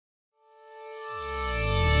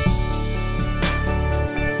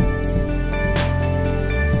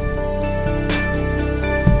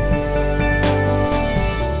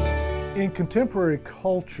contemporary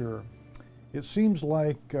culture, it seems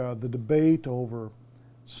like the debate over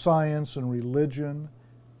science and religion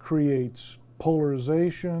creates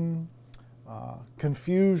polarization,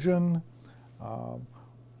 confusion.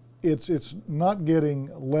 It's not getting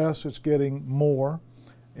less, it's getting more.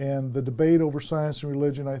 And the debate over science and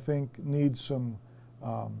religion, I think, needs some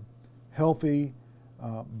healthy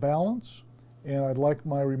balance. And I'd like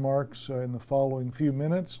my remarks in the following few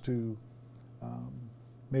minutes to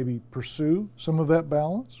maybe pursue some of that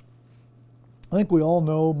balance. I think we all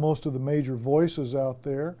know most of the major voices out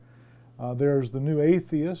there. There's the New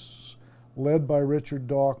Atheists, led by Richard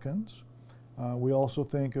Dawkins. We also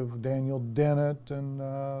think of Daniel Dennett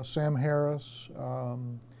and Sam Harris,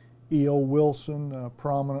 E.O. Wilson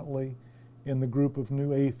prominently in the group of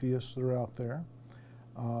New Atheists that are out there.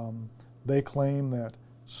 They claim that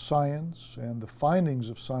science and the findings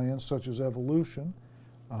of science, such as evolution,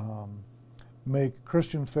 make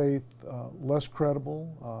Christian faith less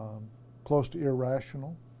credible, close to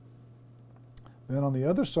irrational. Then on the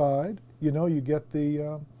other side, you get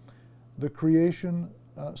the creation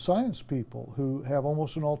science people who have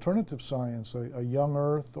almost an alternative science, a young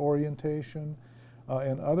earth orientation,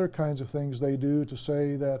 and other kinds of things they do to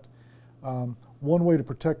say that one way to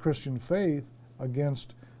protect Christian faith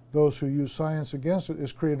against those who use science against it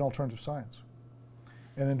is create an alternative science.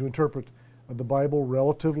 And then to interpret the Bible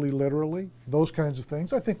relatively literally, those kinds of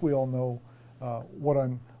things. I think we all know what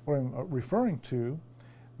I'm referring to.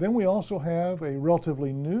 Then we also have a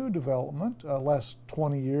relatively new development. Last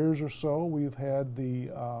 20 years or so, we've had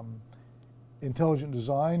the intelligent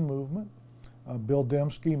design movement. Bill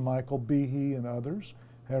Dembski, Michael Behe, and others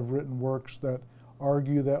have written works that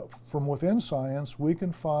argue that from within science we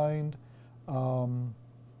can find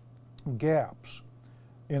gaps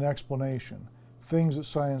in explanation, things that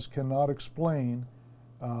science cannot explain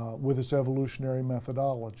with its evolutionary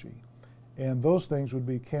methodology. And those things would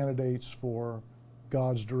be candidates for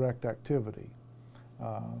God's direct activity.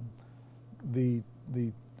 The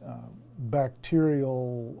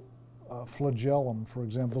bacterial flagellum, for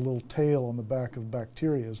example, the little tail on the back of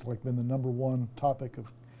bacteria has been the #1 topic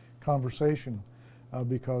of conversation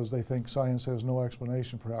because they think science has no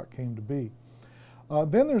explanation for how it came to be.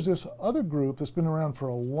 Then there's this other group that's been around for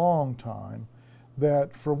a long time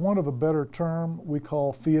that, for want of a better term, we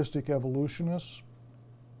call theistic evolutionists,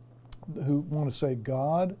 who want to say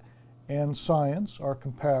God and science are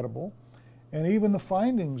compatible, and even the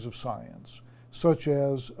findings of science, such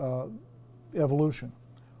as evolution,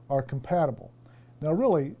 are compatible. Now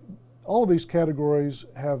really, all of these categories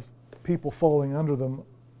have people falling under them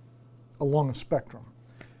along a spectrum.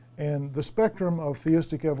 And the spectrum of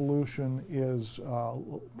theistic evolution is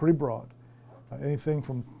pretty broad. Anything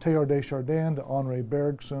from Teilhard de Chardin to Henri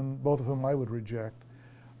Bergson, both of whom I would reject,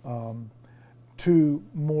 to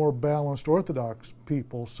more balanced orthodox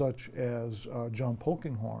people such as John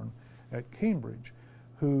Polkinghorne at Cambridge,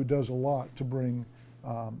 who does a lot to bring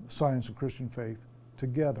science and Christian faith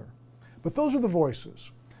together. But those are the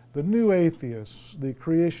voices. The New Atheists, the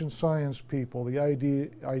creation science people, the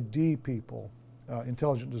ID people,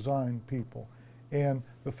 intelligent design people, and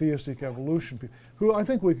the theistic evolution people, who I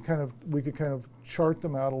think we could kind of chart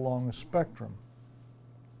them out along a spectrum.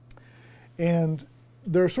 And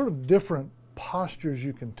there are sort of different postures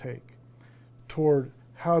you can take toward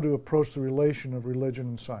how to approach the relation of religion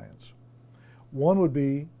and science. One would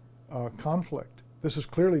be conflict. This is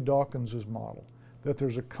clearly Dawkins's model, that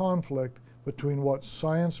there's a conflict between what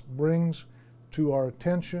science brings to our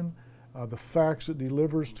attention, the facts it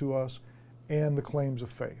delivers to us, and the claims of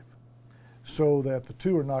faith, so that the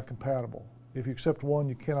two are not compatible. If you accept one,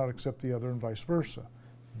 you cannot accept the other, and vice versa.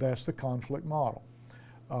 That's the conflict model.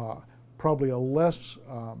 Probably a less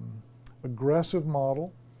aggressive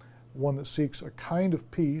model, one that seeks a kind of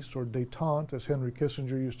peace, or détente, as Henry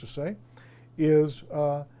Kissinger used to say, is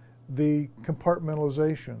the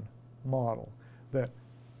compartmentalization model, that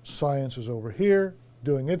science is over here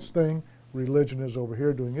doing its thing, religion is over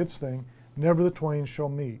here doing its thing, never the twain shall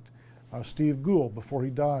meet. Steve Gould, before he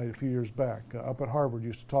died a few years back, up at Harvard,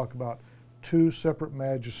 used to talk about two separate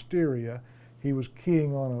magisteria. He was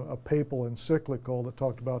keying on a papal encyclical that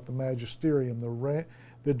talked about the magisterium,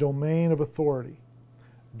 the domain of authority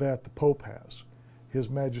that the Pope has, his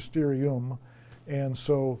magisterium. And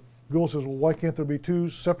so Gould says, well, why can't there be two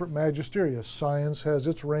separate magisteria? Science has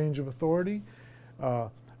its range of authority,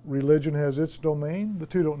 religion has its domain. The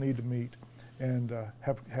two don't need to meet and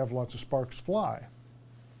have lots of sparks fly.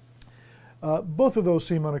 Both of those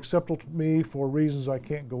seem unacceptable to me for reasons I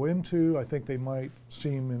can't go into. I think they might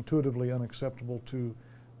seem intuitively unacceptable to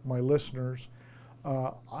my listeners.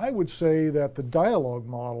 I would say that the dialogue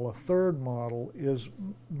model, a third model, is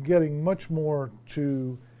getting much more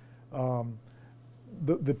to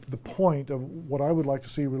the point of what I would like to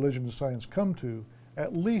see religion and science come to.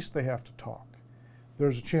 At least they have to talk.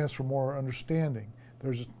 There's a chance for more understanding.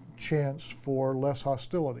 There's a chance for less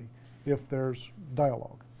hostility if there's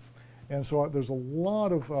dialogue. And so there's a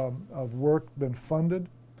lot of work been funded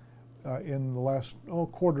in the last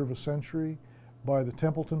quarter of a century by the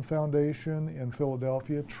Templeton Foundation in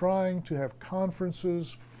Philadelphia, trying to have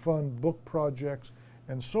conferences, fund book projects,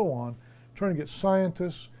 and so on, trying to get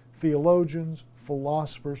scientists, theologians,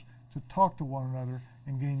 philosophers to talk to one another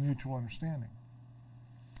and gain mutual understanding.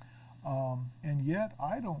 And yet,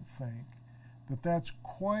 I don't think that that's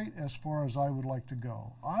quite as far as I would like to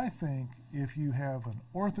go. I think if you have an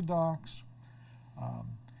orthodox,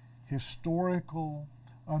 historical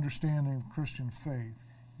understanding of Christian faith,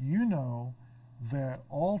 you know that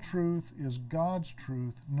all truth is God's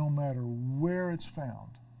truth no matter where it's found.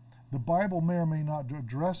 The Bible may or may not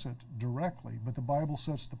address it directly, but the Bible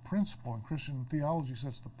sets the principle, and Christian theology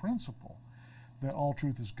sets the principle, that all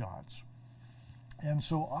truth is God's. And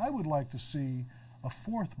so I would like to see a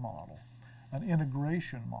fourth model, an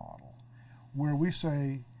integration model, where we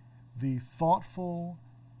say the thoughtful,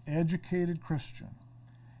 educated Christian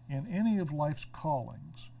in any of life's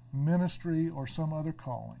callings, ministry or some other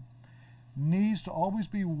calling, needs to always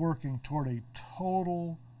be working toward a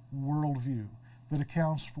total worldview that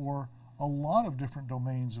accounts for a lot of different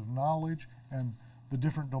domains of knowledge and the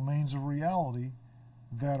different domains of reality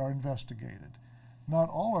that are investigated. Not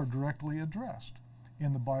all are directly addressed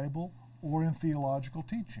in the Bible or in theological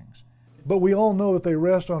teachings. But we all know that they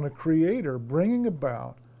rest on a creator bringing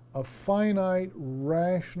about a finite,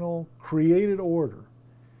 rational, created order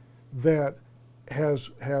that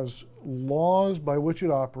has laws by which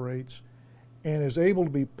it operates and is able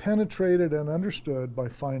to be penetrated and understood by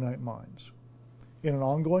finite minds in an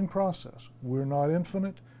ongoing process. We're not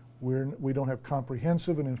infinite. We don't have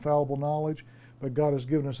comprehensive and infallible knowledge, but God has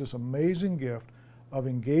given us this amazing gift of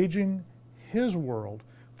engaging His world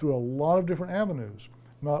through a lot of different avenues,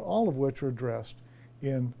 not all of which are addressed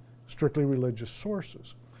in strictly religious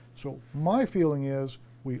sources. So my feeling is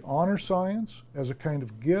we honor science as a kind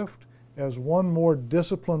of gift, as one more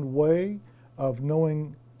disciplined way of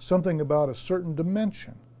knowing something about a certain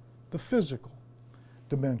dimension, the physical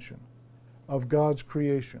dimension of God's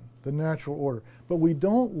creation, the natural order. But we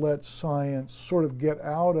don't let science sort of get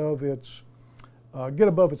out of its, get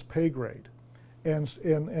above its pay grade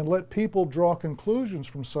and let people draw conclusions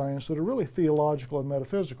from science that are really theological and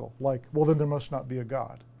metaphysical, like, well, then there must not be a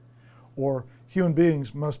God, or human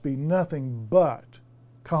beings must be nothing but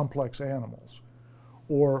complex animals,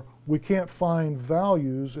 or we can't find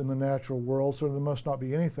values in the natural world, so there must not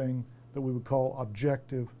be anything that we would call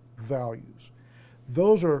objective values.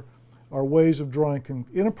 Those are ways of drawing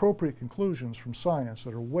inappropriate conclusions from science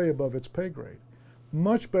that are way above its pay grade.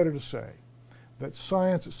 Much better to say that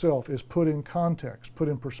science itself is put in context, put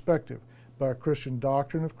in perspective by a Christian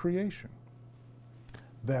doctrine of creation,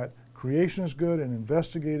 that creation is good and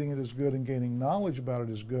investigating it is good and gaining knowledge about it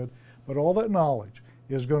is good, but all that knowledge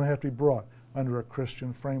is going to have to be brought under a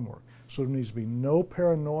Christian framework. So there needs to be no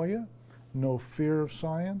paranoia, no fear of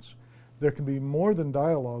science. There can be more than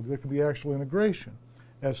dialogue, there can be actual integration.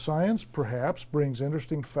 As science perhaps brings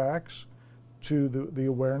interesting facts to the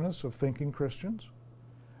awareness of thinking Christians,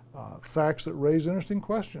 facts that raise interesting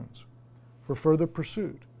questions for further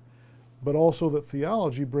pursuit, but also that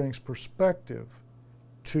theology brings perspective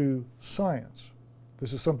to science.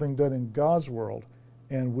 This is something done in God's world,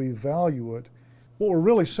 and we value it. What we're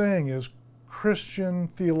really saying is Christian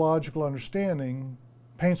theological understanding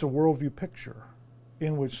paints a worldview picture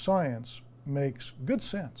in which science makes good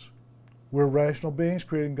sense. We're rational beings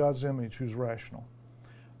created in God's image who's rational.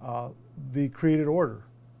 The created order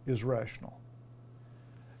is rational.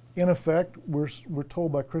 In effect, we're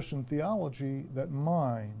told by Christian theology that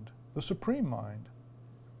mind, the supreme mind,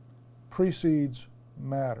 precedes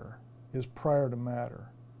matter, is prior to matter.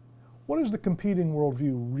 What is the competing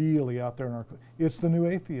worldview really out there in our? It's the new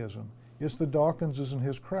atheism. It's the Dawkins and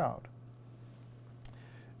his crowd.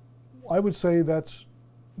 I would say that's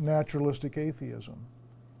naturalistic atheism.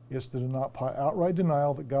 It's the outright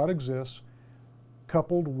denial that God exists,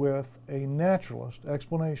 coupled with a naturalist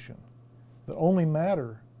explanation that only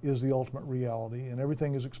matter is the ultimate reality and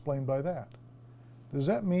everything is explained by that. Does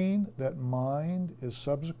that mean that mind is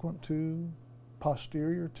subsequent to,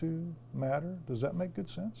 posterior to matter? Does that make good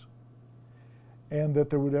sense? And that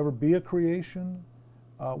there would ever be a creation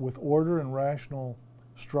with order and rational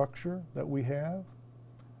structure that we have?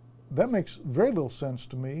 That makes very little sense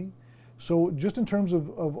to me. So just in terms of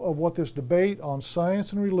what this debate on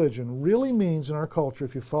science and religion really means in our culture,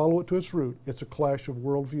 if you follow it to its root, it's a clash of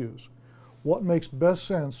worldviews. What makes best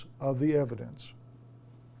sense of the evidence?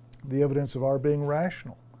 The evidence of our being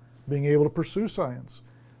rational, being able to pursue science,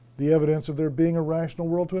 the evidence of there being a rational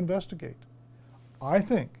world to investigate. I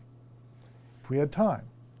think if we had time,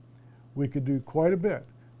 we could do quite a bit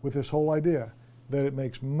with this whole idea that it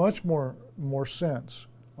makes much more sense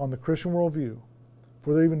on the Christian worldview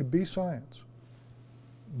for there even to be science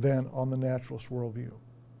than on the naturalist worldview.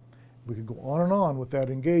 We could go on and on with that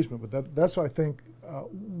engagement, but that's, I think,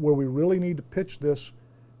 where we really need to pitch this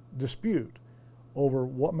dispute over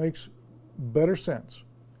what makes better sense,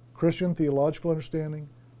 Christian theological understanding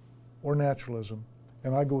or naturalism,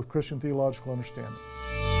 and I go with Christian theological understanding.